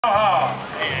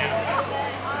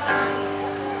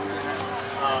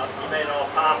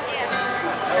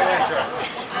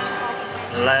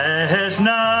Last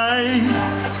night,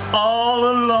 all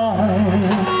alone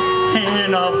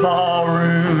in a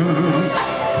ballroom,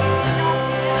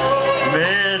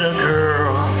 met a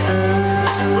girl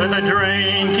with a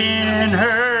drink in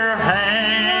her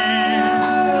hand.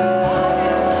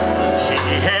 She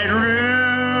had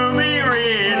ruby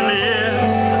red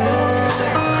lips,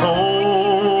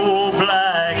 coal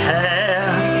black hair,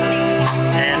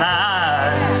 and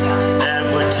eyes that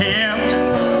would tempt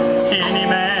any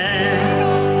man.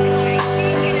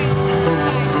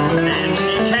 Then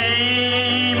she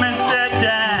came and sat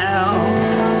down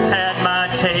at my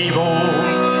table.